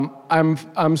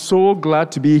I'm so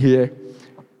glad to be here,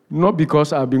 not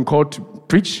because I've been called to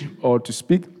preach or to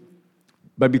speak,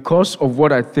 but because of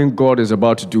what I think God is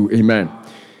about to do. Amen.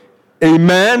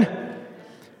 Amen.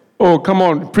 Oh, come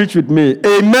on, preach with me.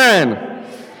 Amen.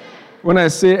 When I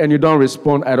say and you don't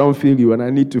respond, I don't feel you, and I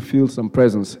need to feel some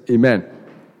presence. Amen.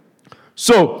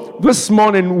 So, this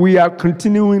morning we are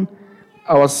continuing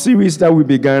our series that we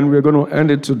began. We're going to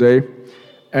end it today,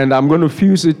 and I'm going to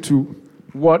fuse it to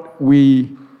what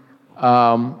we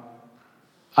are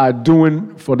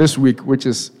doing for this week, which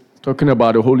is talking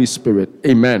about the Holy Spirit.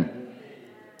 Amen.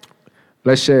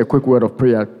 Let's share a quick word of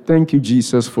prayer. Thank you,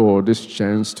 Jesus, for this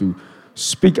chance to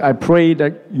speak. I pray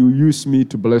that you use me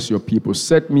to bless your people.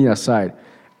 Set me aside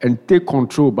and take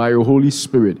control by your Holy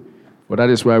Spirit. For that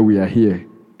is why we are here.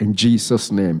 In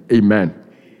Jesus' name, amen.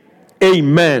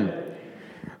 Amen.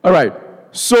 All right.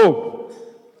 So,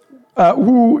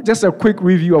 just a quick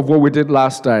review of what we did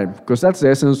last time, because that's the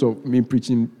essence of me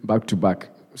preaching back to back,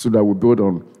 so that we build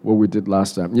on what we did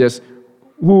last time. Yes.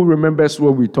 Who remembers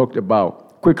what we talked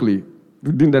about? Quickly,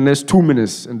 within the next 2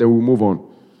 minutes, and then we'll move on.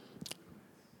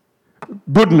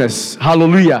 Goodness.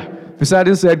 Hallelujah.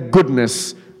 Poseidon said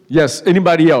goodness. Yes.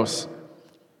 Anybody else?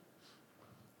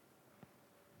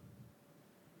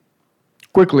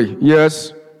 Quickly.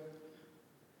 Yes.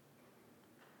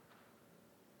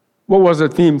 What was the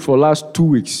theme for last 2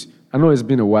 weeks? I know it's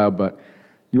been a while, but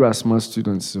you are smart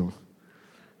students, so.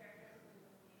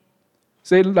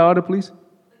 Say it louder, please.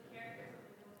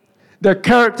 The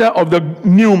character of the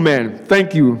new man.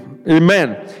 Thank you.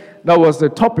 Amen. That was the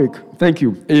topic. Thank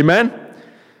you. Amen.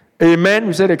 Amen.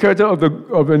 We said the character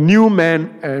of a new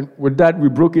man, and with that we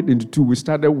broke it into two. We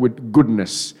started with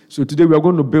goodness. So today we are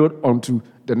going to build onto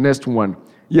the next one.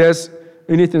 Yes.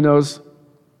 Anything else?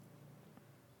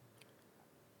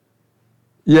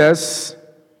 Yes.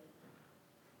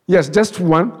 Yes, just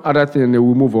one other thing, and then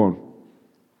we'll move on.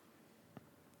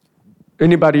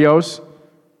 Anybody else?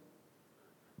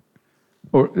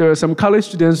 Oh, there are some college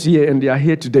students here, and they are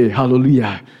here today.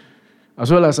 Hallelujah.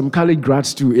 As well as some college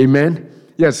grads too. Amen.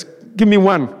 Yes, give me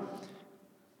one.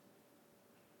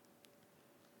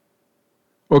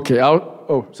 Okay,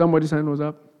 somebody sign us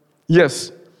up?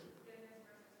 Yes.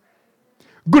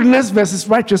 Goodness versus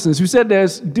righteousness. You said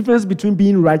there's a difference between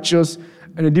being righteous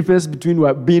and a difference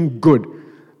between being good.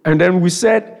 And then we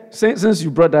said, since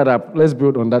you brought that up, let's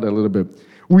build on that a little bit.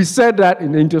 We said that,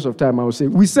 in the interest of time, I will say,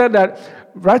 we said that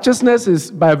righteousness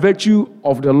is by virtue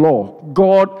of the law.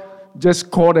 God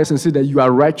just called us and said that you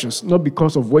are righteous, not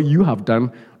because of what you have done,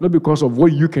 not because of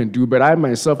what you can do, but I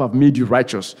myself have made you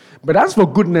righteous. But as for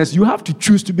goodness, you have to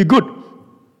choose to be good.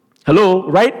 Hello,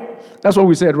 right? That's what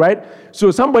we said, right?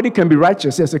 So somebody can be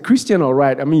righteous as a Christian, all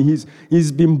right. I mean,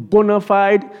 he's been bona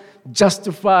fide,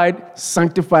 justified,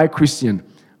 sanctified Christian,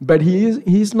 but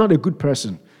he's not a good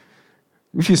person.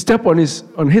 If you step on his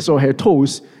or her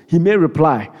toes, he may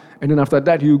reply. And then after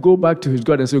that, he'll go back to his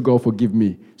God and say, God, forgive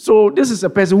me. So this is a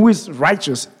person who is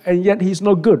righteous, and yet he's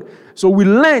not good. So we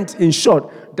learned, in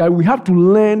short, that we have to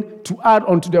learn to add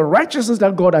on to the righteousness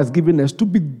that God has given us to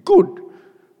be good.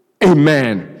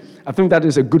 Amen. I think that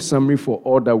is a good summary for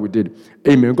all that we did.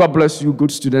 Amen. God bless you,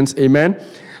 good students. Amen.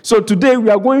 So today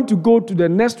we are going to go to the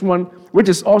next one, which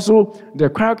is also the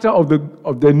character of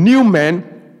the new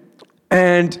man.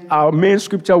 And our main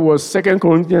scripture was 2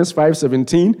 Corinthians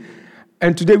 5:17.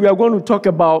 And today we are going to talk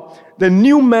about the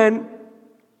new man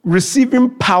receiving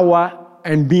power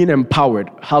and being empowered.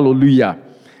 Hallelujah.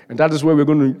 And that is where we're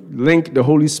going to link the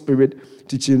Holy Spirit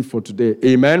teaching for today.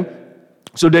 Amen.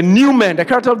 So the new man, the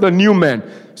character of the new man.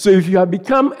 So if you have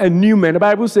become a new man, the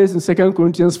Bible says in 2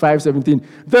 Corinthians 5:17,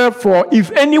 therefore,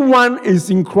 if anyone is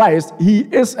in Christ, he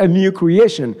is a new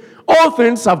creation. All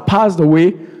things have passed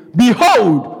away.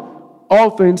 Behold,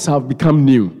 all things have become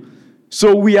new.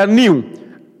 So we are new,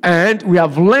 and we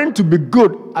have learned to be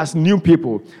good as new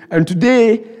people. And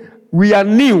today, we are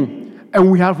new,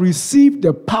 and we have received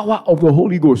the power of the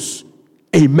Holy Ghost.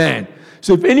 Amen.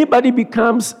 So if anybody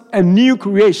becomes a new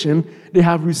creation, they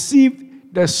have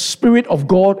received the Spirit of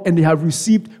God, and they have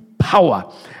received power.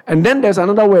 And then there's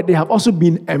another word, they have also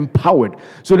been empowered.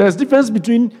 So there's a difference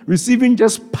between receiving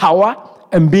just power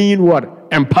and being what?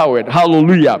 Empowered.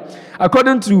 Hallelujah.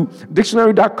 According to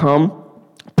dictionary.com,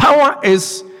 power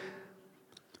is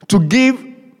to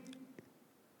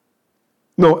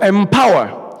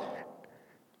empower.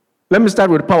 Let me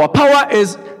start with power. Power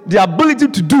is the ability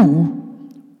to do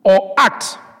or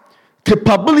act,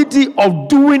 capability of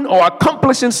doing or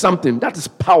accomplishing something. That is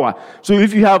power. So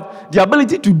if you have the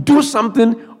ability to do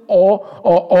something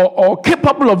or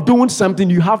capable of doing something,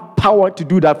 you have power to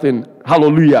do that thing.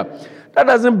 Hallelujah. That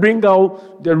doesn't bring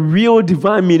out the real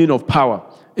divine meaning of power.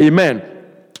 Amen.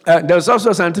 there's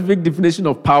also a scientific definition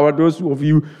of power. Those of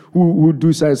you who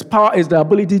do science, power is the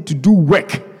ability to do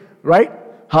work, right?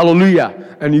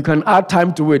 Hallelujah. And you can add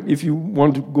time to it if you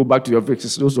want to go back to your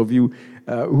fixes. Those of you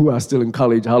who are still in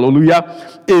college,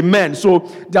 hallelujah. Amen. So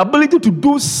the ability to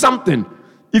do something.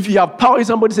 If you have power, if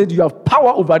somebody said you have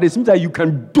power over this, it means that you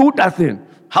can do that thing.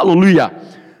 Hallelujah.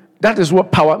 That is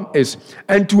what power is.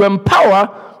 And to empower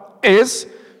is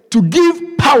to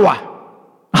give power.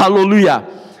 Hallelujah.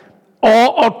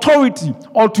 Or authority,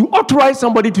 or to authorize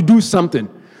somebody to do something.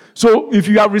 So if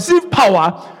you have received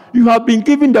power, you have been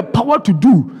given the power to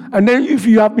do. And then if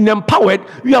you have been empowered,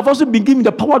 you have also been given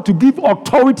the power to give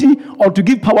authority or to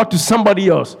give power to somebody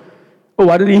else. Oh,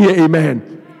 I didn't hear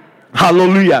amen.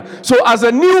 Hallelujah. So as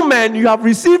a new man, you have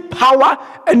received power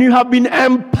and you have been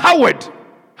empowered.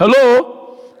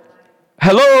 Hello?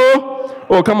 Hello?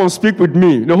 Oh, come on, speak with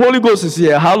me. The Holy Ghost is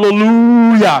here.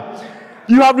 Hallelujah.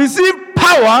 You have received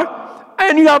power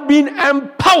and you have been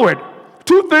empowered.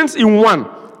 Two things in one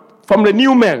from the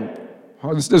new man.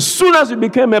 As soon as you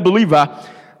became a believer,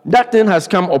 that thing has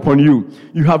come upon you.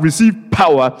 You have received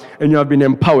power and you have been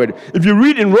empowered. If you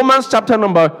read in Romans chapter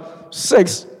number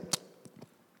 6,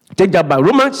 take that back.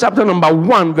 Romans chapter number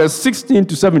 1, verse 16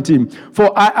 to 17.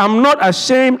 For I am not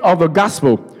ashamed of the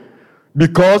gospel,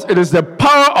 because it is the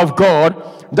power of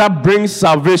God that brings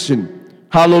salvation.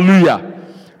 Hallelujah.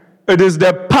 It is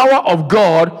the power of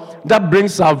God that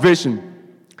brings salvation.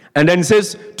 And then it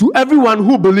says, to everyone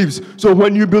who believes. So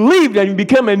when you believed and you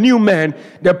became a new man,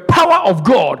 the power of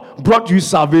God brought you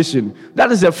salvation.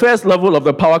 That is the first level of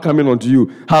the power coming onto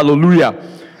you. Hallelujah.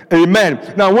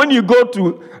 Amen. Now, when you go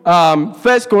to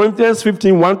 1 Corinthians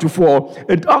 15, 1 to 4,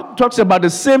 it talks about the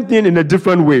same thing in a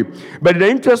different way. But in the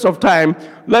interest of time,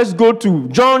 let's go to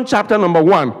John chapter number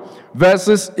 1,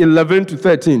 verses 11 to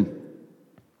 13.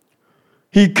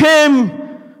 He came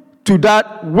to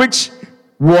that which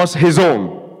was his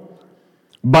own,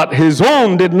 but his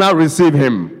own did not receive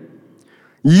him.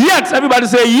 Yet, everybody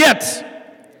say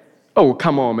yet. Oh,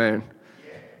 come on, man.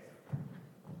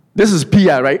 This is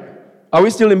PR, right? Are we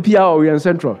still in PR or are we in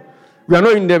Central? We are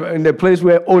not in the place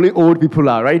where only old people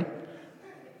are, right?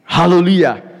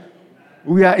 Hallelujah.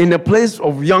 We are in a place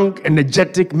of young,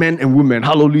 energetic men and women.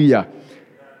 Hallelujah.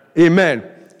 Amen.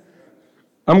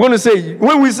 I'm going to say,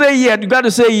 when we say yet, you got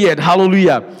to say yet.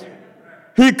 Hallelujah.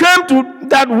 He came to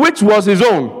that which was his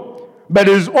own, but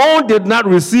his own did not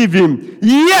receive him.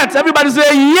 Yet, everybody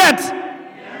say yet.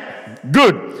 Yes.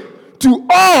 Good. To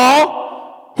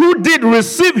all who did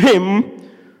receive him,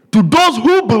 to those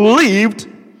who believed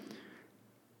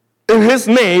in his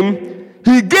name,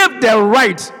 he gave the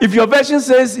right. If your version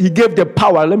says he gave the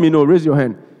power, let me know. Raise your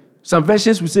hand. Some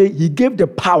versions will say he gave the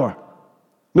power.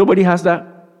 Nobody has that?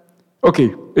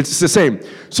 Okay, it's the same.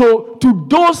 So to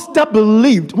those that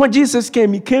believed, when Jesus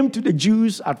came, he came to the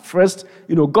Jews at first.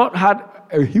 You know, God had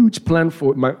a huge plan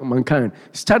for mankind.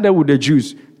 He started with the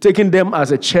Jews, taking them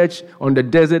as a church on the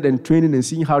desert and training and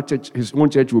seeing how his own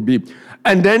church will be.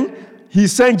 And then he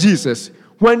sent Jesus.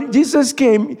 When Jesus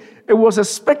came, it was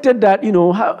expected that, you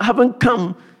know, having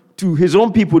come to his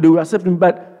own people, they would accept him,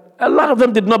 but a lot of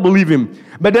them did not believe him.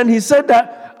 But then he said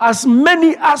that as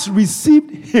many as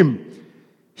received him,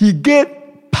 he gave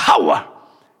power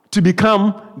to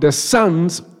become the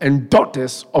sons and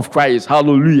daughters of Christ.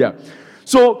 Hallelujah.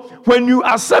 So when you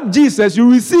accept Jesus,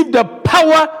 you receive the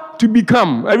power to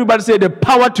become. Everybody say the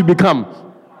power to become.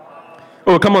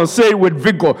 Oh, come on, say it with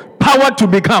vigor. Power to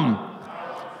become.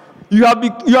 You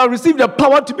have received the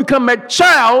power to become a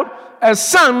child, a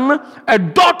son, a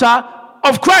daughter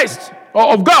of Christ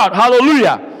or of God.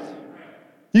 Hallelujah.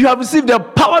 You have received the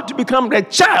power to become the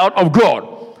child of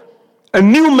God. A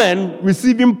new man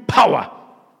receiving power.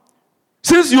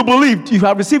 Since you believed, you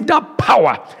have received that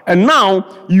power. And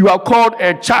now you are called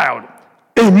a child.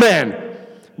 Amen.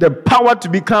 The power to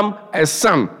become a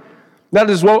son. That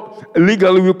is what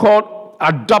legally we call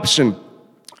adoption.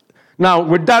 Now,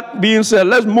 with that being said,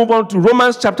 let's move on to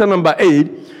Romans chapter number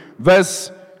 8, verse.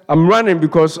 I'm running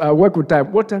because I work with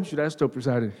time. What time should I stop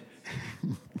presiding?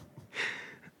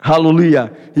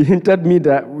 Hallelujah. He hinted me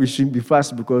that we should be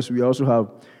fast because we also have.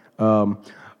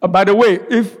 By the way,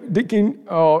 if Deacon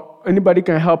or anybody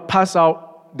can help pass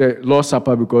out the Lord's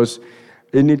Supper, because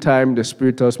anytime the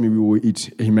Spirit tells me we will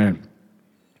eat. Amen.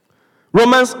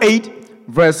 Romans 8,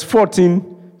 verse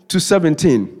 14 to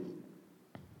 17.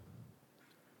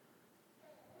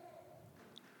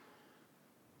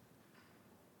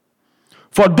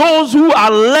 For those who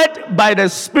are led by the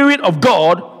Spirit of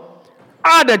God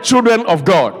are the children of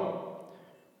God.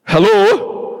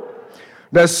 Hello?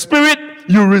 The Spirit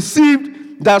you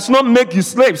received does not make you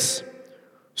slaves,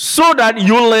 so that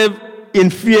you live in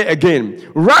fear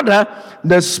again. Rather,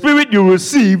 the Spirit you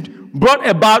received brought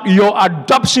about your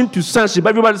adoption to sonship.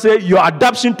 Everybody say, your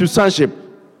adoption to sonship.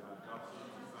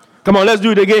 Come on, let's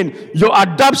do it again. Your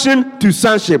adoption to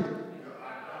sonship.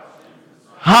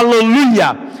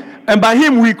 Hallelujah. And by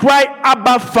him we cry,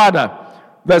 Abba, Father.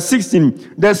 Verse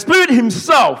 16. The Spirit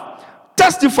himself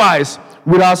testifies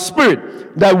with our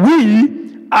spirit that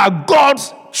we are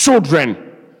God's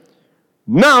children.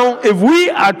 Now, if we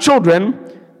are children,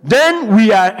 then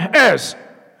we are heirs,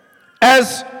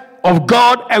 heirs of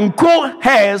God and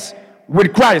co-heirs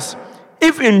with Christ,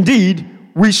 if indeed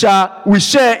we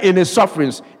share in his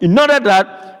sufferings, in order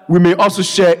that we may also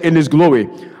share in his glory.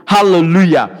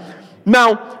 Hallelujah.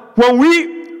 Now, when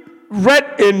we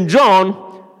read in John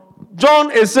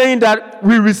is saying that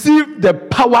we receive the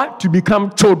power to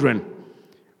become children.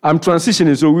 I'm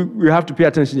transitioning, so we have to pay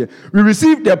attention here. We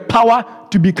receive the power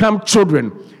to become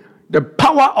children. The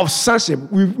power of sonship.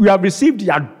 We have received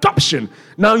the adoption.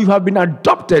 Now you have been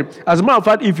adopted. As a matter of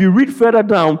fact, if you read further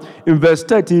down in verse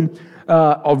 13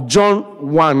 of John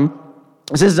 1,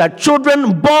 it says that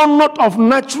children born not of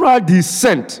natural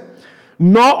descent,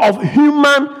 nor of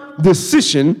human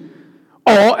decision,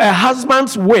 or a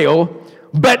husband's will,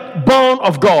 but born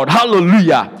of God.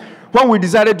 Hallelujah. When we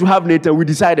decided to have Nathan, we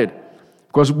decided,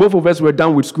 because both of us were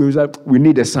done with school, we said, we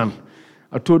need a son.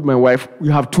 I told my wife, we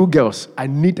have 2 girls. I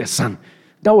need a son.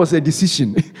 That was a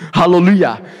decision.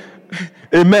 Hallelujah.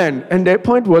 Amen. And the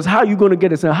point was, how are you going to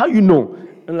get a son? How you know?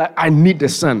 And like, I need a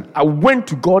son. I went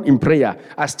to God in prayer.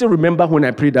 I still remember when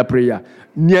I prayed that prayer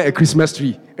near a Christmas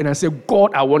tree. And I said,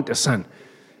 God, I want a son.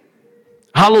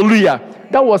 Hallelujah.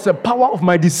 That was the power of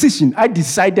my decision. I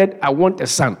decided I want a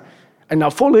son. And I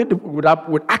followed it up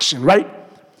with action, right?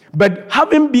 But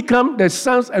having become the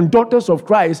sons and daughters of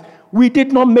Christ, we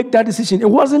did not make that decision. It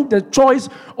wasn't the choice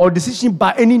or decision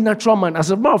by any natural man.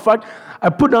 As a matter of fact, I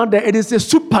put down there, it is a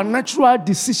supernatural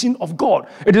decision of God.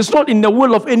 It is not in the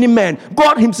will of any man.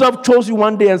 God himself chose you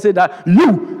one day and said that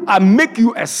I make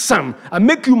you a son. I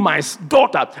make you my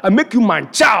daughter. I make you my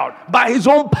child by his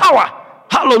own power.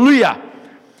 Hallelujah.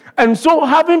 And so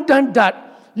having done that,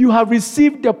 you have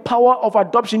received the power of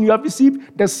adoption. You have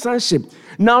received the sonship.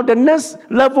 Now, the next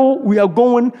level we are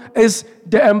going is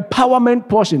the empowerment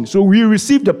portion. So we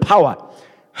receive the power.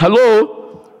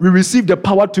 Hello? We receive the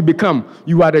power to become.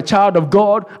 You are the child of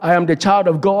God. I am the child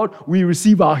of God. We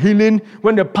receive our healing.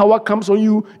 When the power comes on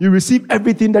you, you receive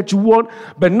everything that you want.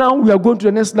 But now we are going to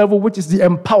the next level, which is the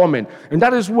empowerment. And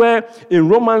that is where in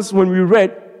Romans, when we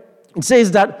read, it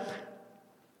says that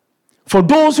for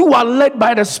those who are led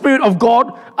by the Spirit of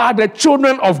God are the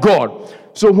children of God.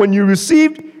 So when you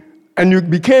received and you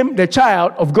became the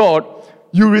child of God,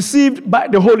 you received by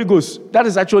the Holy Ghost. That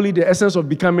is actually the essence of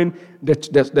becoming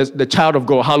the child of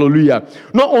God. Hallelujah.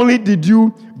 Not only did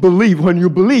you believe, when you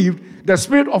believed, the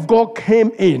Spirit of God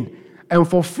came in and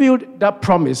fulfilled that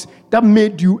promise that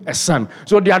made you a son.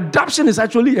 So the adoption is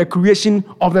actually a creation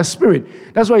of the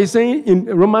Spirit. That's why he's saying in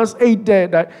Romans 8 there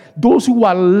that those who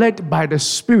are led by the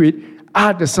Spirit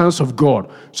are the sons of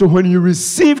God. So when you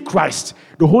receive Christ,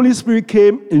 the Holy Spirit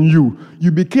came in you.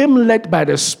 You became led by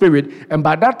the Spirit, and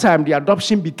by that time the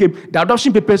adoption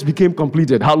papers became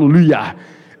completed. Hallelujah.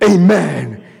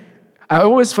 Amen. I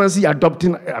always fancy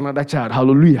adopting another child.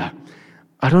 Hallelujah.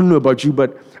 I don't know about you,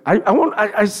 but I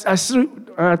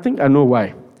think I know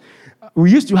why.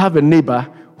 We used to have a neighbor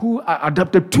who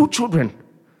adopted 2 children.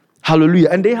 Hallelujah.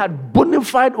 And they had bona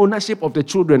fide ownership of the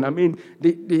children. I mean,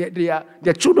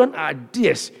 their children are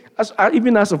theirs.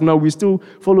 Even as of now, we still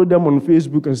follow them on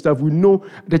Facebook and stuff. We know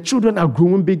the children are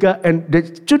growing bigger, and the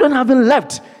children haven't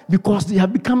left because they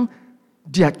have become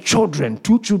their children.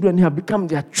 2 children have become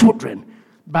their children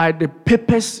by the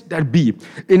purpose that be.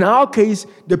 In our case,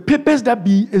 the purpose that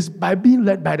be is by being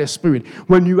led by the Spirit.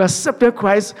 When you accepted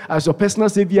Christ as your personal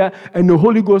Savior and the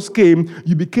Holy Ghost came,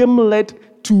 you became led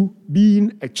to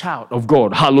being a child of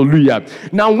God. Hallelujah.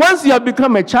 Now, once you have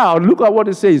become a child, look at what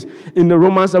it says in the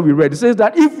Romans that we read. It says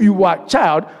that if you are a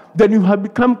child, then you have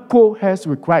become co-heirs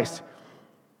with Christ.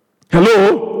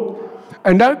 Hello?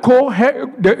 And that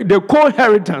the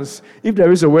co-inheritance, if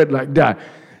there is a word like that,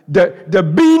 the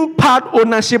being part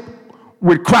ownership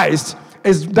with Christ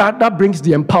is that brings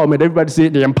the empowerment. Everybody say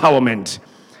the empowerment.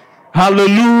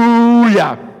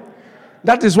 Hallelujah.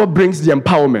 That is what brings the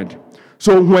empowerment.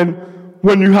 So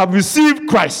when you have received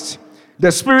Christ,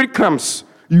 the Spirit comes,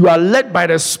 you are led by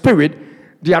the Spirit,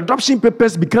 the adoption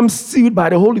papers become sealed by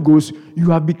the Holy Ghost, you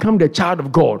have become the child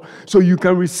of God. So you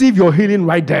can receive your healing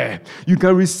right there. You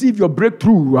can receive your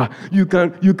breakthrough. You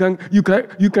can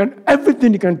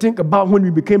everything you can think about when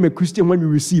you became a Christian, when you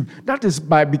receive. That is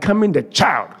by becoming the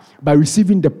child, by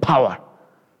receiving the power.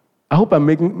 I hope I'm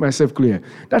making myself clear.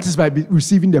 That is by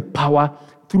receiving the power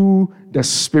through the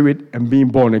Spirit and being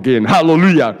born again.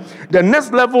 Hallelujah. The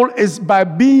next level is by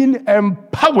being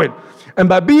empowered. And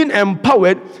by being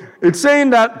empowered, it's saying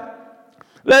that,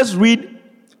 let's read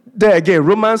there again,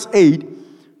 Romans 8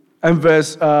 and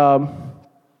verse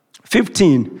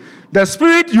 15. The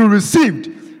Spirit you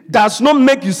received does not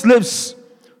make you slaves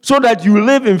so that you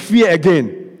live in fear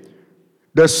again.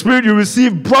 The Spirit you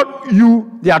received brought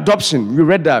you the adoption. We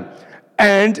read that.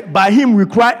 And by him we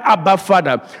cry, Abba,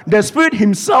 Father. The Spirit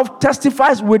himself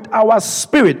testifies with our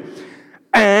spirit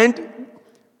and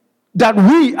that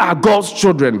we are God's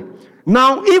children.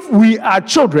 Now, if we are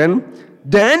children,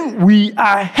 then we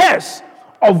are heirs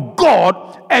of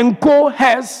God and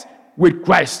co-heirs with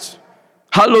Christ.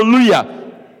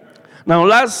 Hallelujah. Now,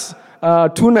 last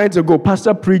 2 nights ago,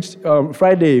 Pastor preached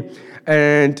Friday,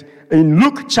 and in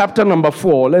Luke chapter number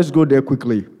 4, let's go there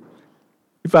quickly.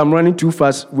 If I'm running too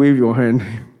fast, wave your hand.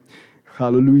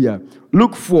 Hallelujah.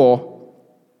 Luke 4.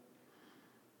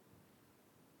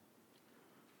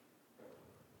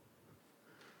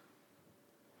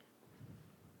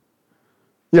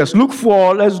 Yes, Luke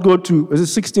 4, let's go to, is it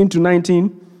 16 to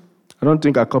 19? I don't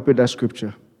think I copied that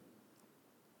scripture.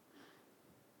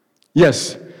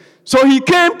 Yes. So he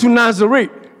came to Nazareth,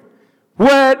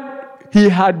 where he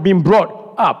had been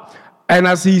brought up. And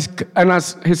as his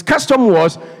custom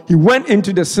was, he went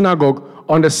into the synagogue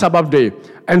on the Sabbath day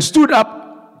and stood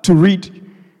up to read.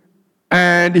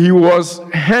 And he was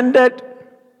handed,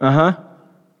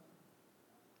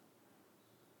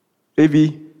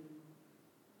 Evie.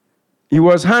 He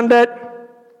was handed,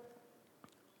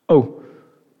 oh,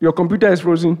 your computer is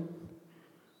frozen.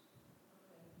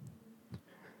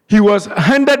 He was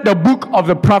handed the book of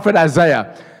the prophet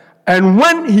Isaiah. And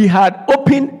when he had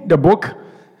opened the book,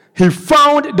 he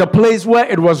found the place where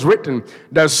it was written,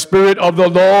 "The Spirit of the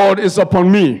Lord is upon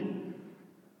me,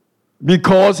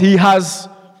 because he has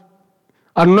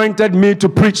anointed me to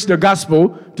preach the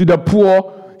gospel to the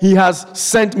poor. He has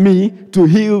sent me to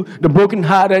heal the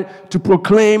brokenhearted, to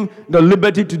proclaim the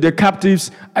liberty to the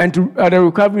captives, and to the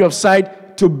recovery of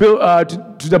sight, to build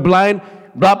to the blind,"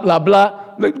 blah, blah, blah.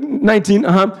 19,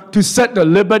 to set the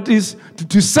liberties,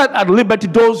 to set at liberty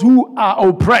those who are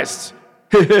oppressed.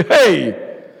 Hey.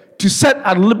 To set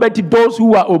at liberty those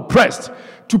who are oppressed,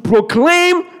 to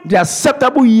proclaim the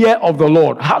acceptable year of the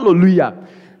Lord. Hallelujah.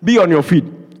 Be on your feet.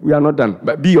 We are not done,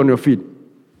 but be on your feet.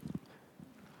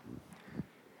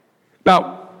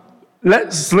 Now,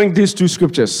 let's link these two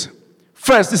scriptures.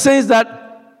 First, it says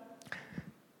that,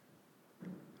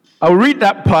 I'll read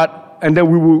that part and then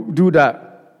we will do that.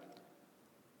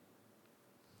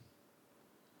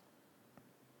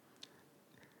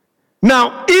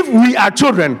 Now, if we are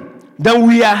children, then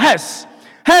we are heirs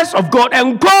of God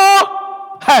and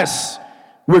co-heirs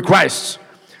with Christ.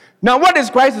 Now, what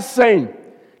is Christ saying?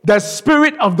 The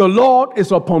Spirit of the Lord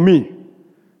is upon me.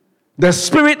 The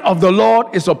Spirit of the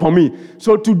Lord is upon me.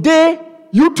 So today,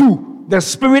 you too, the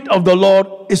Spirit of the Lord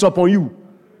is upon you.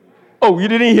 Oh, you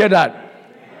didn't hear that?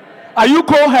 Are you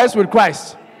co-heirs with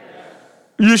Christ?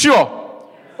 You sure?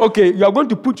 Okay, you are going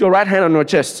to put your right hand on your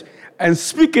chest and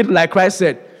speak it like Christ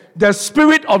said. The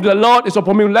Spirit of the Lord is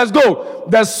upon me. Let's go.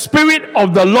 The Spirit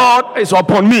of the Lord is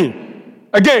upon me.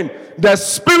 Again, the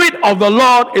Spirit of the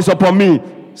Lord is upon me.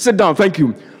 Sit down. Thank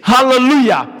you.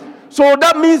 Hallelujah. So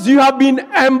that means you have been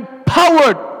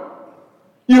empowered.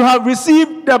 You have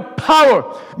received the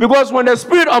power. Because when the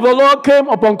Spirit of the Lord came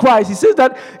upon Christ, he says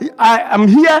that I am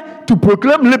here to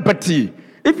proclaim liberty.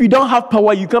 If you don't have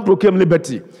power, you can't proclaim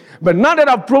liberty. But now that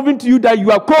I've proven to you that you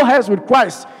are co-heirs with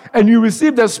Christ and you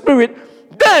receive the Spirit,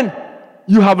 then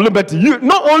you have liberty.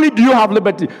 Not only do you have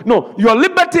liberty, no, your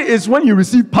liberty is when you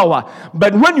receive power.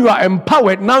 But when you are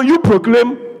empowered, now you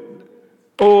proclaim,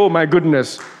 oh my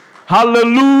goodness,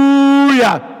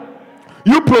 hallelujah.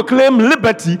 You proclaim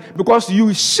liberty because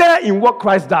you share in what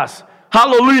Christ does.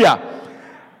 Hallelujah.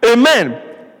 Amen.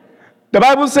 The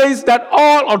Bible says that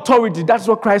all authority, that's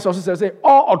what Christ also says,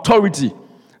 all authority.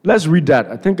 Let's read that.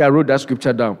 I think I wrote that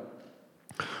scripture down.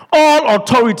 All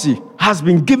authority has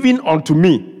been given unto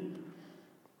me.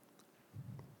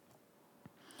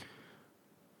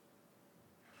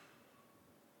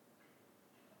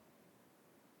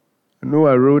 I know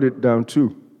I wrote it down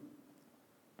too.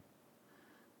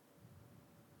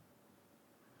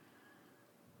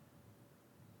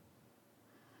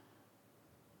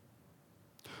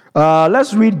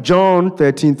 Let's read John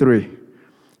 13:3.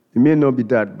 It may not be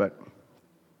that, but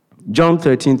John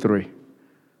 13:3.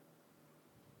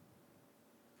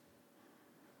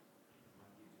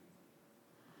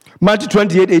 Matthew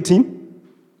 28:18.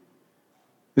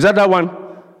 Is that one?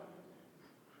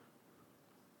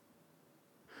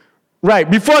 Right,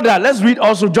 before that, let's read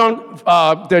also John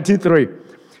 13:3.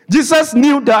 Jesus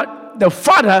knew that the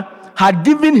Father had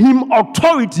given him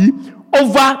authority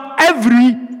over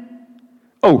every...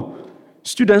 Oh,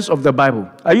 students of the Bible,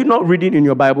 are you not reading in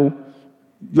your Bible?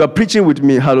 You are preaching with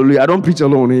me, hallelujah. I don't preach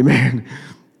alone, amen.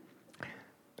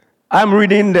 I'm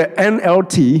reading the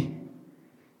NLT.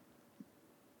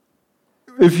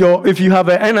 If you have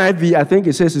an NIV, I think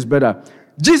it says it's better.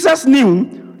 Jesus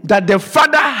knew that the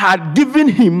Father had given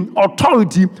him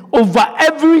authority over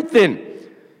everything,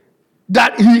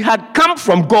 that he had come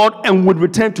from God and would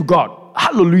return to God.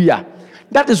 Hallelujah.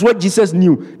 That is what Jesus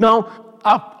knew. Now,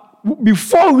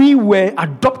 before we were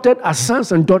adopted as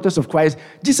sons and daughters of Christ,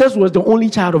 Jesus was the only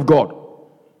child of God.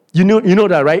 You know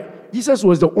that, right? Jesus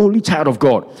was the only child of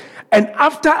God. And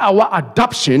after our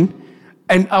adoption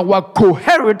and our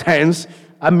coherence,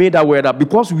 I made that word up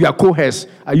because we are co-heirs.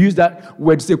 I use that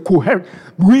word to say coherent.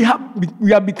 We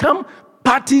have become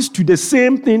parties to the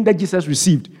same thing that Jesus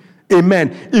received.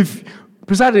 Amen. If,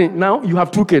 precisely now you have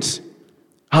 2 kids.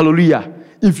 Hallelujah.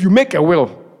 If you make a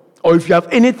will, or if you have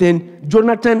anything,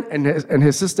 Jonathan and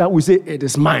his sister will say, it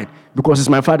is mine, because it's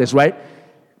my father's, right?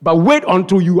 But wait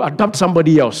until you adopt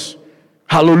somebody else.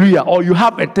 Hallelujah. Or you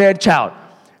have a 3rd child.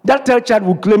 That 3rd child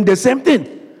will claim the same thing.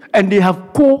 And they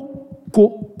have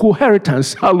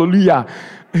coheritance. Hallelujah.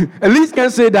 At least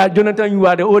can say that, Jonathan, you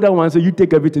are the older one, so you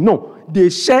take everything. No, they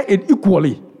share it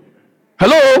equally.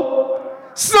 Hello?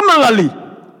 Similarly,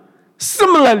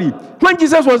 when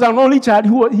Jesus was an only child,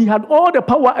 he had all the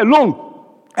power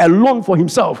alone for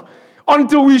himself,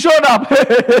 until we showed up.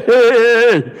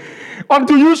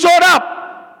 Until you showed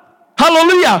up.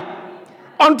 Hallelujah.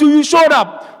 Until you showed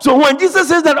up. So when Jesus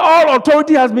says that all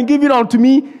authority has been given unto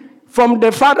me from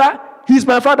the Father, he's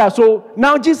my Father. So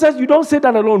now Jesus, you don't say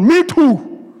that alone. Me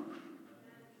too.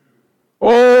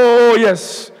 Oh,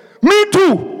 yes. Me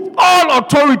too. All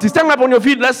authority. Stand up on your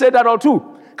feet. Let's say that all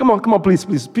too. Come on,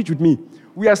 please, preach with me.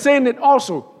 We are saying it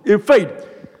also in faith.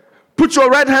 Put your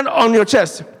right hand on your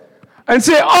chest and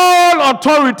say, all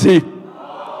authority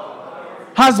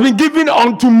has been given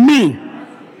unto me.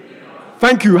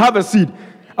 Thank you. Have a seat.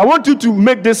 I want you to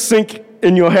make this sink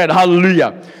in your head.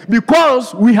 Hallelujah.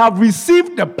 Because we have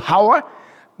received the power,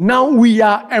 now we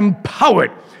are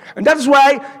empowered. And that's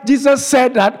why Jesus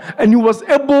said that, and he was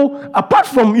able, apart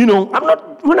from,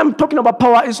 when I'm talking about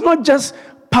power, it's not just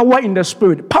power in the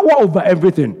spirit, power over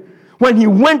everything. When he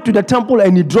went to the temple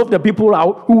and he drove the people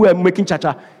out who were making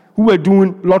cha-cha, who were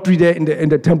doing lottery there in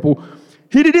the temple,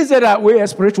 he didn't say that way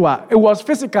as spiritual. It was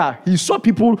physical. He saw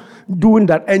people doing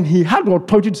that, and he had the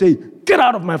authority to say, get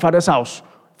out of my Father's house.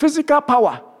 Physical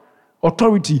power,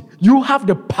 authority. You have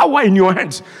the power in your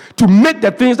hands to make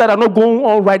the things that are not going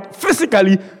all right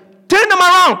physically, turn them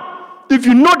around. If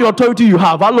you know the authority you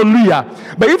have, hallelujah.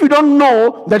 But if you don't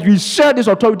know that you share this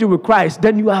authority with Christ,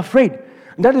 then you are afraid.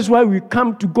 And that is why we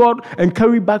come to God and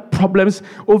carry back problems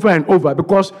over and over,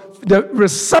 because the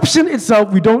reception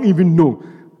itself, we don't even know.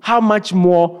 How much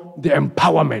more the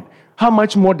empowerment, how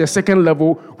much more the second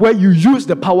level, where you use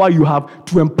the power you have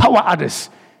to empower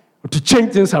others, to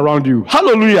change things around you.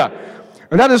 Hallelujah.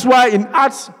 And that is why in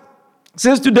Acts,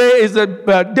 since today is the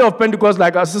day of Pentecost,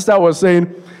 like our sister was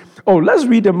saying, let's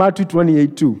read the Matthew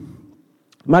 28 too.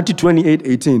 Matthew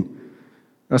 28:18,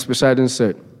 as Poseidon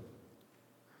said.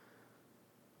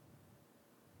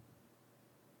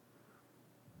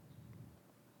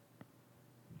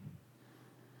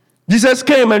 Jesus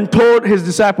came and told his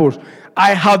disciples,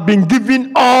 I have been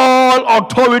given all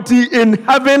authority in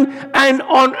heaven and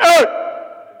on earth.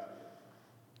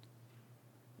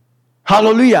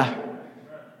 Hallelujah.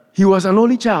 He was an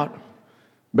only child.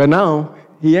 But now,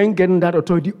 he ain't getting that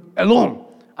authority alone.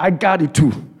 I got it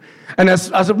too. And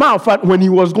as a matter of fact, when he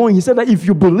was going, he said that if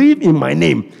you believe in my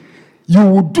name, you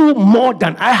will do more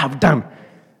than I have done.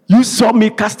 You saw me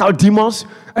cast out demons,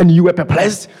 and you were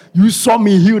perplexed. You saw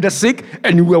me heal the sick,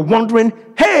 and you were wondering,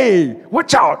 hey,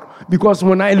 watch out. Because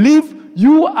when I leave,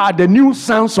 you are the new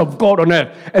sons of God on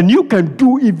earth, and you can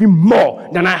do even more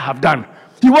than I have done.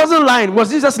 He wasn't lying.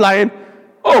 Was he just lying?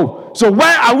 So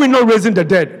why are we not raising the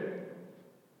dead?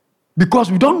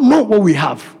 Because we don't know what we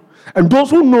have. And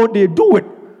those who know, they do it.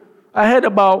 I heard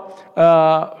about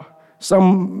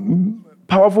some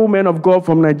powerful men of God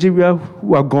from Nigeria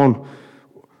who are gone.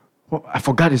 I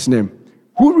forgot his name.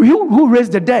 Who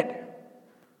raised the dead?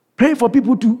 Praying for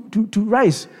people to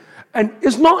rise. And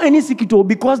it's not any secret,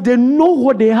 because they know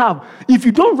what they have. If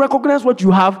you don't recognize what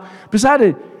you have,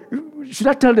 Poseidon, should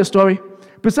I tell the story?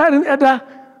 Poseidon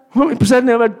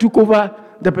ever took over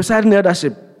the Poseidon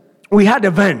eldership. We had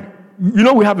a van.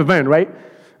 We have a van, right?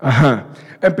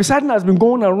 And Poseidon has been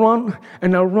going around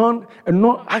and around and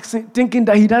not asking, thinking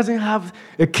that he doesn't have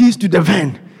the keys to the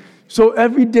van. So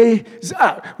every day, he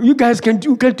says, you guys can't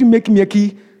make me a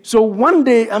key. So one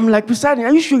day, I'm like, Poseidon,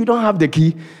 are you sure you don't have the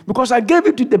key? Because I gave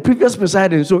it to the previous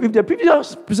Poseidon. So if the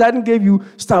previous Poseidon gave you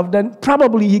stuff, then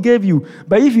probably he gave you.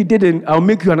 But if he didn't, I'll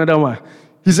make you another one.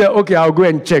 He said, okay, I'll go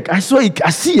and check. I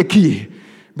see a key,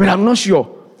 but I'm not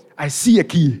sure. I see a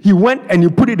key. He went and he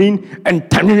put it in, and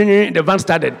the van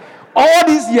started. All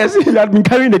these years, he had been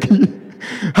carrying the key.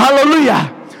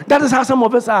 Hallelujah. That is how some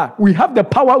of us are. We have the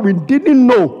power we didn't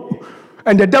know.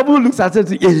 And the devil looks at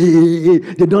us and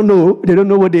says, they don't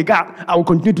know what they got. I will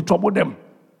continue to trouble them.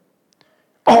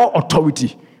 All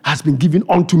authority has been given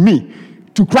unto me.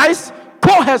 To Christ,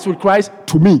 co-heirs with Christ,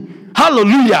 to me.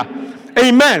 Hallelujah.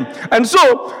 Amen. And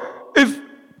so,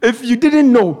 if you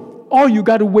didn't know, all you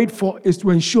got to wait for is to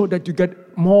ensure that you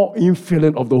get more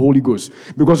infilling of the Holy Ghost.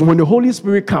 Because when the Holy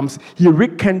Spirit comes, he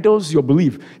rekindles your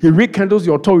belief. He rekindles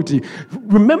your authority.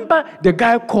 Remember the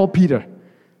guy called Peter?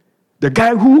 The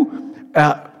guy who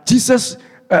Jesus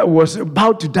was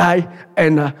about to die,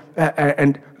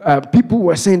 and people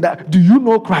were saying that, do you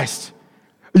know Christ?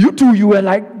 You too, you were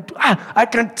like, I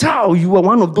can tell you were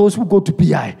one of those who go to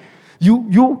PI.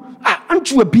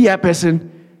 Aren't you a PI person?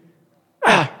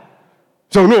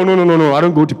 So no, I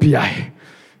don't go to PI.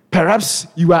 Perhaps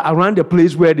you are around a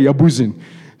place where they are boozing.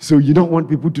 So you don't want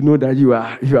people to know that you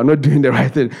are not doing the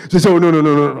right thing. So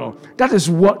no. That is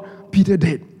what Peter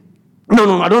did.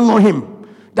 No, I don't know him.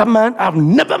 That man, I've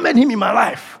never met him in my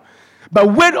life.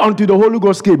 But wait until the Holy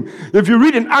Ghost came. If you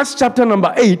read in Acts chapter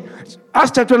number 8,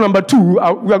 Acts chapter number 2, we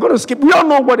are going to skip. We all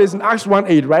know what is in Acts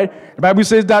 1:8, right? The Bible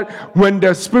says that when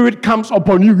the Spirit comes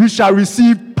upon you, you shall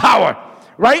receive power,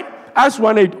 right? Acts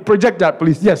 1:8, project that,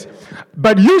 please. Yes.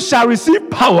 But you shall receive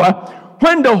power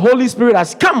when the Holy Spirit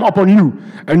has come upon you,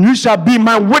 and you shall be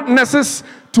my witnesses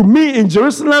to me in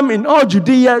Jerusalem, in all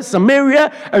Judea,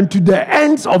 Samaria, and to the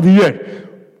ends of the earth.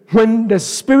 When the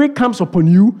Spirit comes upon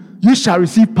you, you shall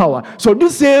receive power. So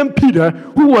this same Peter,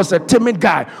 who was a timid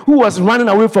guy, who was running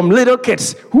away from little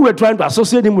kids who were trying to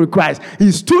associate him with Christ,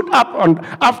 he stood up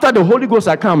after the Holy Ghost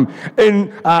had come.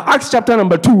 In Acts chapter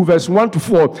number 2, verse 1 to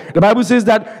 4, the Bible says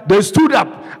that they stood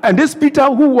up, and this Peter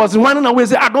who was running away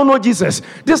said, I don't know Jesus.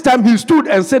 This time he stood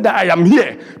and said that I am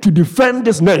here to defend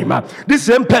this name. This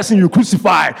same person you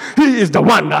crucified, he is the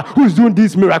one who is doing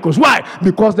these miracles. Why?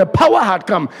 Because the power had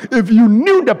come. If you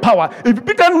knew the power, if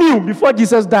Peter knew before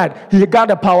Jesus died, he got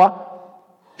the power,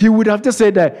 he would have just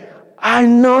said that, I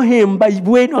know him, but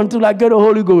wait until I get the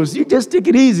Holy Ghost. You just take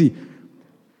it easy.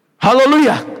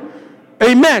 Hallelujah.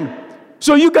 Amen.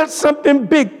 So you got something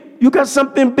big. You got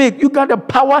something big. You got the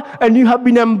power, and you have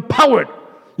been empowered.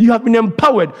 You have been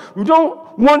empowered. We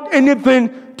don't want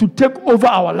anything to take over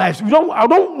our lives. I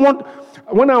don't want,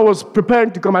 when I was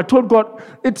preparing to come, I told God,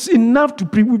 it's enough to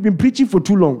we've been preaching for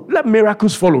too long. Let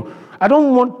miracles follow. I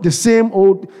don't want the same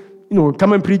old,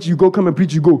 come and preach, you go, come and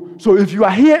preach, you go. So if you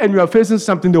are here and you are facing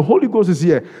something, the Holy Ghost is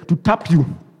here to tap you.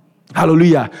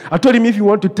 Hallelujah. I told him, if you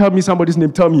want to tell me somebody's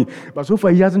name, tell me. But so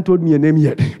far, he hasn't told me a name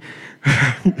yet.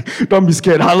 Don't be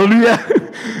scared. Hallelujah.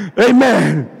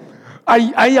 Amen.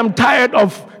 I am tired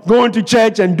of going to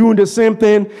church and doing the same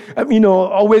thing.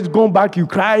 Always going back, you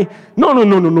cry. No.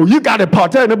 You got the power.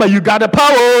 Tell neighbor, you got the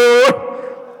power.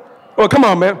 Oh, come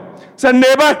on, man. Say,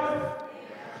 neighbor,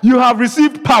 you have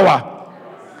received power.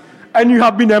 And you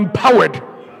have been empowered.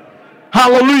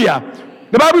 Hallelujah.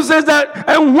 The Bible says that,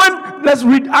 and let's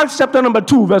read Acts chapter number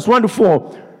 2, verse 1 to 4.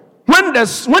 When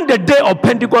the day of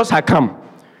Pentecost had come,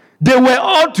 they were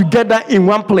all together in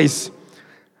one place.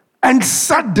 And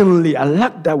suddenly, I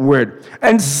like that word,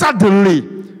 and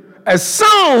suddenly, a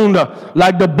sound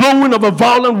like the blowing of a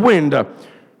violent wind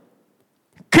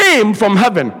came from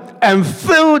heaven and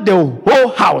filled the whole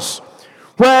house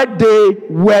where they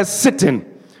were sitting.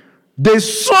 They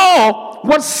saw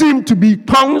what seemed to be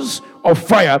tongues of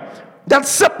fire that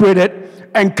separated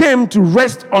and came to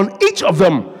rest on each of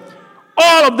them.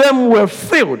 All of them were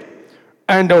filled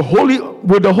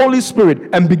with the Holy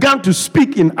Spirit and began to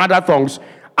speak in other tongues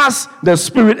as the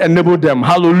Spirit enabled them.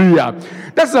 Hallelujah.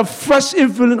 That's a fresh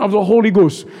infilling of the Holy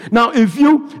Ghost. Now, if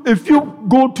you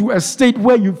go to a state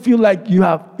where you feel like you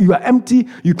are empty,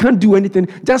 you can't do anything,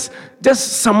 just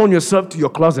summon yourself to your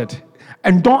closet.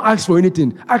 And don't ask for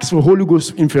anything. Ask for Holy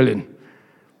Ghost infilling.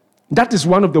 That is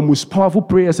one of the most powerful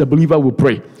prayers a believer will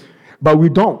pray. But we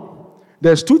don't.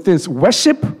 There's two things,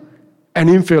 worship and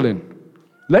infilling.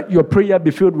 Let your prayer be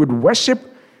filled with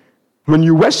worship. When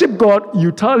you worship God,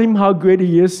 you tell him how great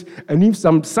he is. And if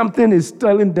something is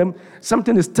telling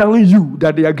you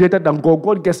that they are greater than God,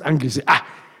 God gets angry. Say,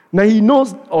 now he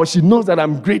knows or she knows that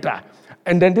I'm greater.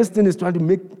 and then this thing is trying to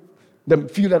make them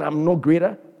feel that I'm not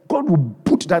greater, God will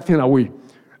put that thing away.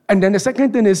 And then the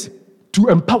second thing is to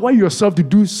empower yourself to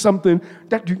do something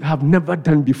that you have never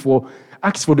done before.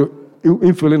 Ask for the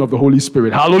infilling of the Holy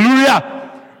Spirit.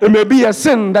 Hallelujah! It may be a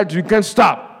sin that you can't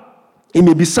stop. It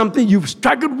may be something you've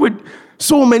struggled with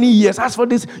so many years. As for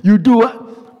this, you do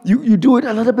it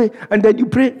a little bit, and then you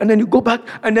pray, and then you go back,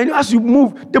 and then as you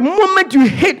move, the moment you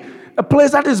hit a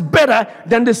place that is better,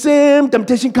 then the same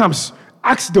temptation comes.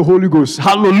 Ask the Holy Ghost.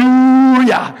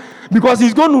 Hallelujah! Because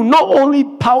he's going to not only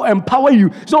empower you,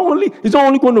 he's not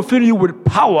only going to fill you with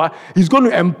power, he's going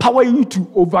to empower you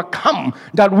to overcome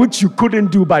that which you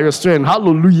couldn't do by your strength.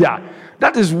 Hallelujah.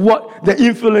 That is what the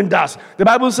infilling does. The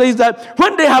Bible says that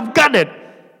when they have gathered,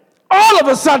 all of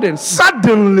a sudden,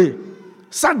 suddenly,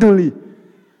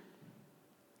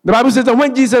 the Bible says that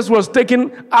when Jesus was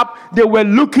taken up, they were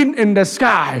looking in the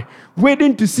sky,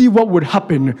 waiting to see what would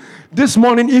happen. This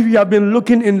morning, if you have been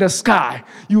looking in the sky,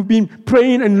 you've been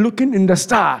praying and looking in the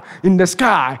sky,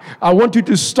 I want you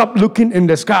to stop looking in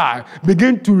the sky.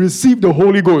 Begin to receive the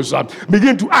Holy Ghost.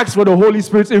 Begin to ask for the Holy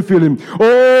Spirit's infilling.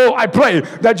 Oh, I pray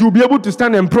that you'll be able to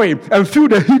stand and pray and feel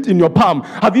the heat in your palm.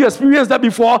 Have you experienced that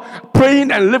before?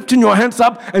 Praying and lifting your hands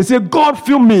up and say, God,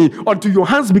 fill me, until your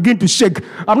hands begin to shake.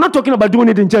 I'm not talking about doing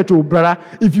it in church, oh, brother.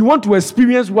 If you want to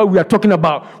experience what we are talking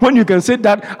about, when you can say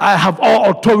that I have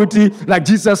all authority, like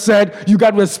Jesus said, you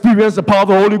got to experience the power of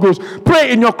the Holy Ghost.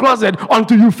 Pray in your closet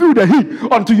until you feel the heat,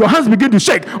 until your hands begin to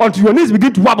shake, until your knees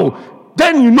begin to wobble.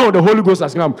 Then you know the Holy Ghost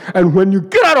has come. And when you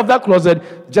get out of that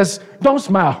closet, just don't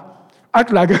smile.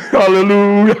 Act like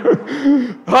hallelujah.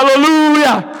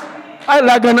 Hallelujah. Act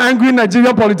like an angry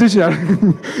Nigerian politician.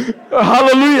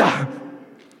 Hallelujah.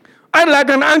 Act like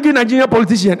an angry Nigerian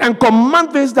politician and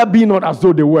command things that be not as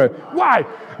though they were. Why?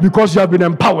 Because you have been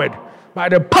empowered by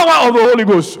the power of the Holy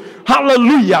Ghost.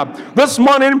 Hallelujah. This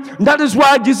morning, that is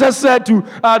why Jesus said to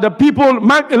the people,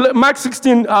 Mark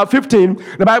 16, 15,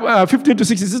 the Bible, 15 to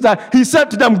 16, says that he said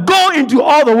to them, go into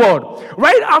all the world.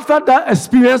 Right after that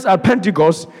experience at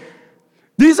Pentecost,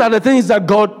 these are the things that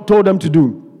God told them to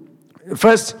do.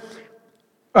 First,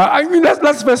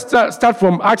 let's first start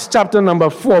from Acts chapter number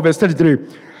 4, verse 33.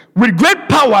 With great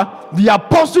power, the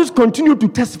apostles continued to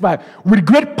testify with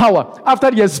great power after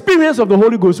the experience of the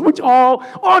Holy Ghost, which all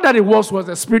that it was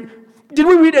the Spirit. Did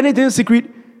we read anything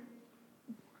secret?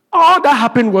 All that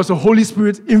happened was the Holy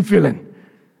Spirit infilling.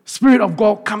 Spirit of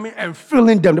God coming and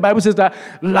filling them. The Bible says that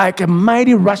like a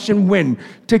mighty rushing wind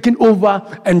taking over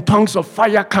and tongues of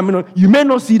fire coming on. You may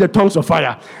not see the tongues of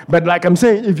fire, but like I'm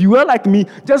saying, if you were like me,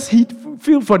 just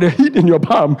feel for the heat in your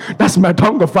palm. That's my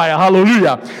tongue of fire.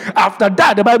 Hallelujah. After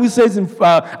that, the Bible says in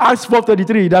Acts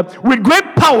 4:33 that with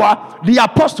great power, the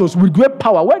apostles, with great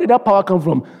power. Where did that power come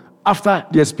from? After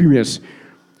the experience.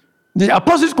 The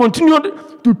apostles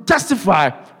continued to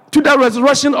testify to the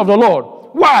resurrection of the Lord.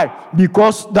 Why?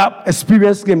 Because that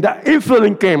experience came, that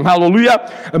infilling came.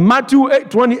 Hallelujah. Matthew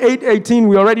 28:18,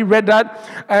 we already read that.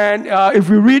 And if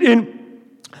we read in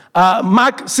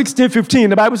Mark 16:15,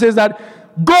 the Bible says that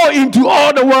go into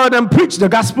all the world and preach the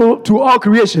gospel to all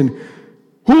creation.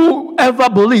 Whoever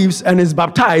believes and is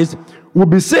baptized will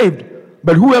be saved,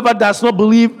 but whoever does not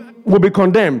believe will be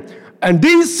condemned. And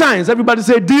these signs, everybody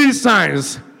say these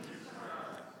signs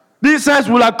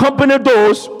will accompany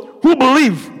those who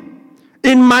believe.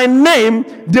 In my name,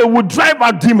 they will drive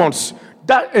out demons.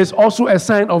 That is also a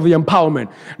sign of the empowerment.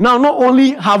 Now, not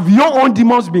only have your own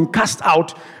demons been cast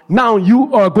out, now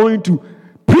you are going to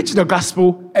preach the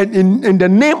gospel, and in the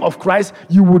name of Christ,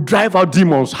 you will drive out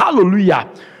demons. Hallelujah.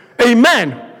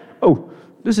 Amen. Oh,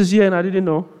 this is here and I didn't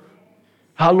know.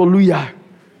 Hallelujah.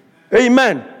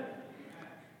 Amen.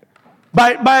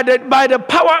 By the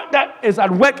power that is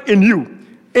at work in you,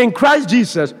 in Christ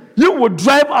Jesus, you will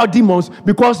drive out demons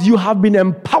because you have been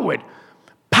empowered.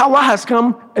 Power has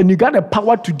come and you got the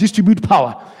power to distribute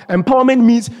power. Empowerment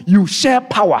means you share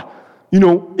power. You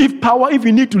know, if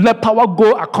you need to let power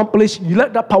go accomplish, you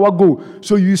let that power go.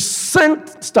 So you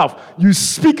send stuff, you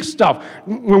speak stuff.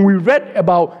 When we read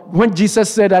about when Jesus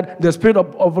said that the Spirit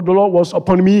of the Lord was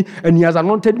upon me and he has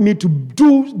anointed me to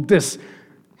do this.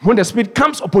 When the Spirit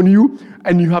comes upon you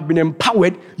and you have been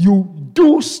empowered, you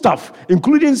do stuff,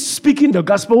 including speaking the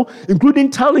gospel,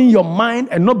 including telling your mind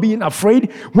and not being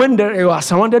afraid when you are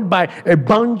surrounded by a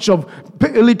bunch of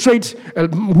illiterates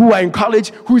who are in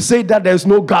college who say that there's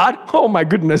no God. Oh my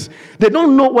goodness. They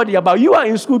don't know what they're about. You are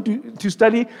in school to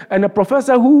study, and a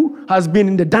professor who has been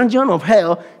in the dungeon of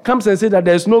hell comes and says that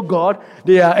there's no God.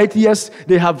 They are atheists.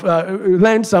 They have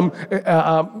learned some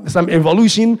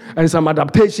evolution and some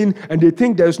adaptation, and they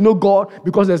think there's no God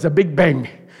because there's a Big Bang.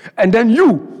 And then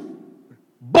you,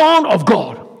 born of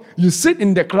God, You sit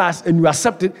in the class and you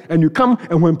accept it, and you come,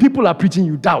 and when people are preaching,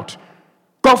 you doubt.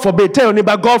 God forbid. Tell your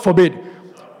neighbor, God forbid.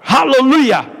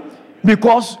 Hallelujah.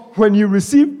 Because when you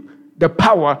receive the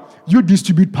power, you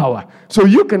distribute power. So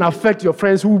you can affect your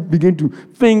friends who begin to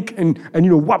think and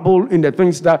wobble in the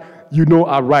things that you know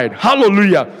are right.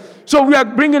 Hallelujah. So we are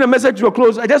bringing a message to a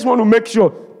close. I just want to make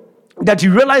sure that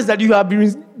you realize that you have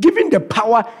been given the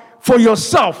power for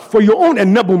yourself, for your own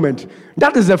enablement.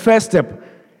 That is the first step.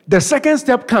 The second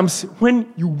step comes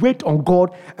when you wait on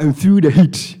God and feel the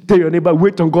heat. Tell your neighbor,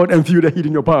 wait on God and feel the heat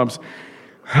in your palms.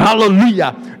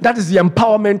 Hallelujah. That is the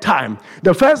empowerment time.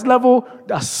 The first level,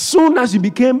 as soon as you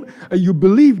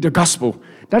believe the gospel,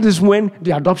 that is when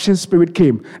the adoption spirit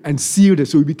came and sealed it.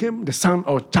 So you became the son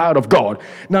or child of God.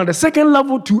 Now the second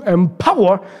level, to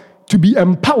be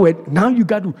empowered, now you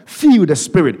got to feel the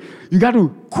Spirit. You got to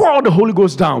call the Holy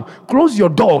Ghost down. Close your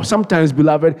door sometimes,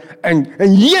 beloved, and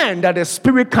yearn that the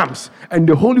Spirit comes and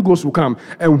the Holy Ghost will come.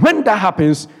 And when that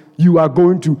happens, you are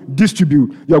going to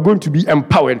distribute. You are going to be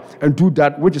empowered and do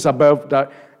that which is above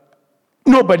that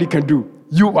nobody can do.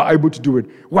 You are able to do it.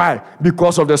 Why?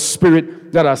 Because of the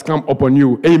Spirit that has come upon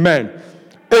you. Amen.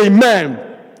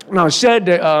 Amen. Now, share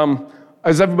the,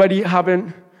 is everybody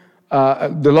having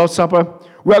the Lord's Supper?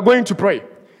 We are going to pray.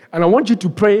 And I want you to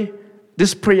pray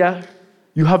this prayer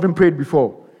you haven't prayed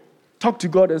before. Talk to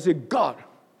God and say, God,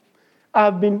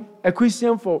 I've been a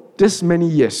Christian for this many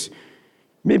years.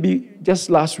 Maybe just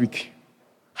last week.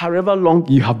 However long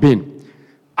you have been.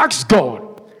 Ask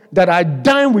God that I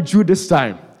dine with you this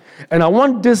time. And I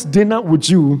want this dinner with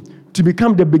you to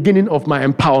become the beginning of my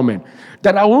empowerment.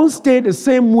 That I won't stay the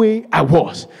same way I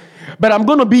was. But I'm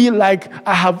going to be like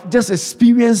I have just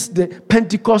experienced the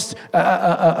Pentecost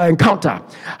encounter.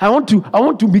 I want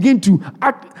to begin to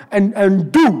act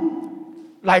and do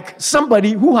like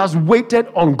somebody who has waited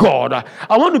on God.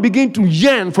 I want to begin to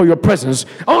yearn for your presence.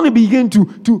 I want to begin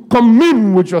to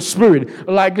commune with your spirit.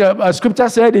 Like scripture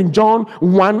said in John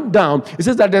 1 down. It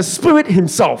says that the Spirit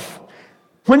himself,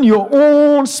 when your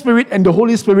own spirit and the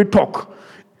Holy Spirit talk,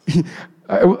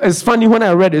 it's funny when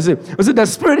I read it. It said the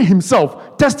Spirit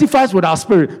himself testifies with our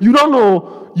spirit. You don't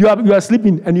know you are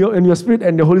sleeping and your spirit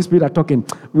and the Holy Spirit are talking.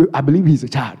 I believe he's a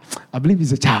child. I believe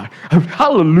he's a child.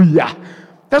 Hallelujah.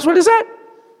 That's what it said.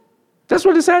 That's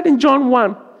what it said in John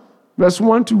 1, verse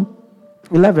 1 to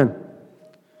 11.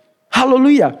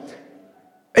 Hallelujah.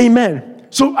 Amen.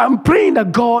 So I'm praying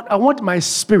that God, I want my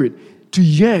spirit to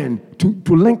yearn, to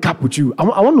link up with you. I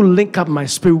want to link up my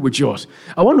spirit with yours.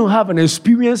 I want to have an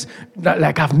experience that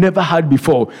like I've never had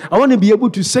before. I want to be able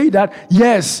to say that,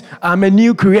 yes, I'm a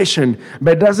new creation,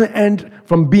 but it doesn't end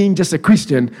from being just a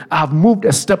Christian. I have moved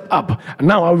a step up. And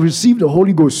now I've received the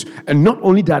Holy Ghost. And not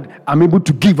only that, I'm able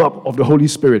to give up of the Holy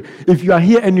Spirit. If you are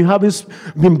here and you haven't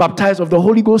been baptized of the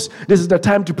Holy Ghost, this is the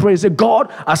time to pray. Say,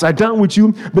 God, as I dine with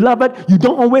you, beloved, you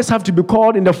don't always have to be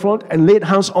called in the front and laid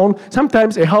hands on.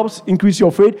 Sometimes it helps increase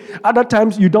your faith. Other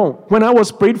times you don't. When I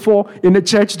was prayed for in the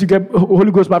church to get Holy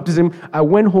Ghost baptism, I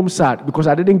went home sad because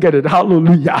I didn't get it.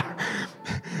 Hallelujah.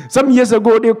 Some years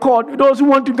ago, they called those who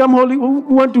want to who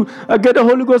want to get the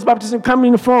Holy Ghost baptism, come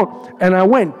in front. And I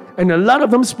went. And a lot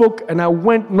of them spoke, and I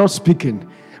went not speaking.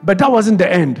 But that wasn't the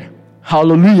end.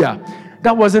 Hallelujah.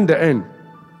 That wasn't the end.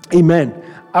 Amen.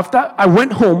 After I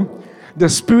went home, the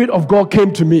Spirit of God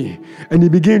came to me and he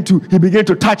began to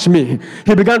touch me.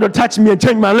 He began to touch me and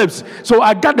change my lips. So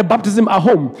I got the baptism at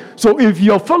home. So if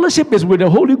your fellowship is with the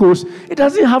Holy Ghost, it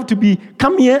doesn't have to be,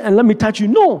 come here and let me touch you.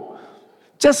 No.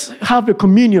 Just have a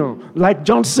communion. Like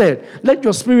John said, let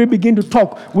your spirit begin to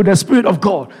talk with the Spirit of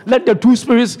God. Let the two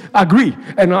spirits agree.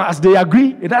 And as they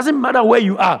agree, it doesn't matter where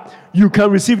you are. You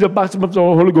can receive the baptism of the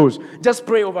Holy Ghost. Just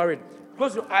pray over it.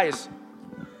 Close your eyes.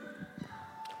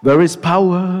 There is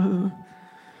power,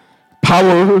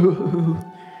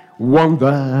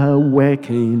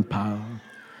 wonder-working power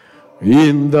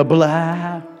in the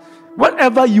blood.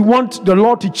 Whatever you want the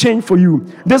Lord to change for you,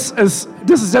 this is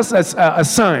just a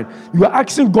sign. You are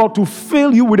asking God to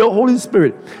fill you with the Holy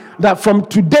Spirit. That from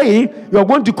today, you are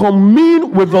going to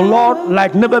commune with the Lord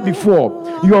like never before.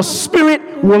 Your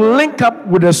spirit will link up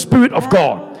with the Spirit of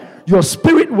God. Your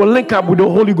spirit will link up with the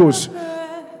Holy Ghost.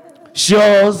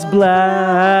 Shows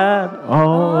blood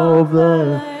of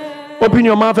the... Open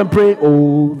your mouth and pray.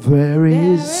 Oh, there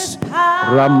is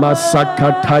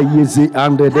Ramasakata Yezi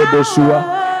and the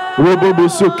Debosua.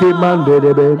 Robobusuke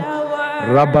Mandebe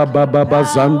Rabababa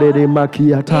Zande de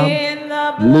Makiata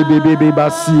Libibi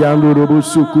Basi and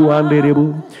Robusuku and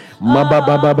Debu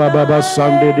Mababa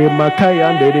Sande de Makai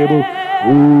and Debu.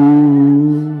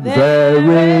 Ooh,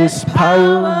 there is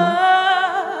power,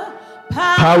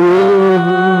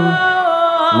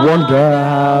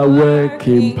 wonder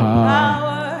working power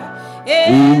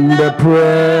in the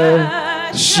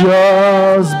precious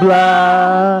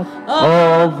blood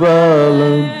of the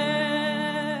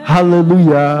Lamb.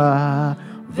 Hallelujah.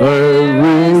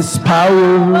 There is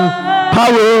power,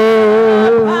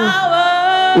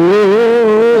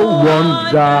 oh,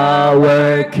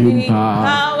 wonder-working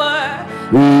power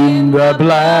in the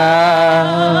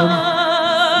blood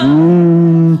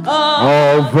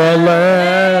of the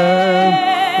Lamb.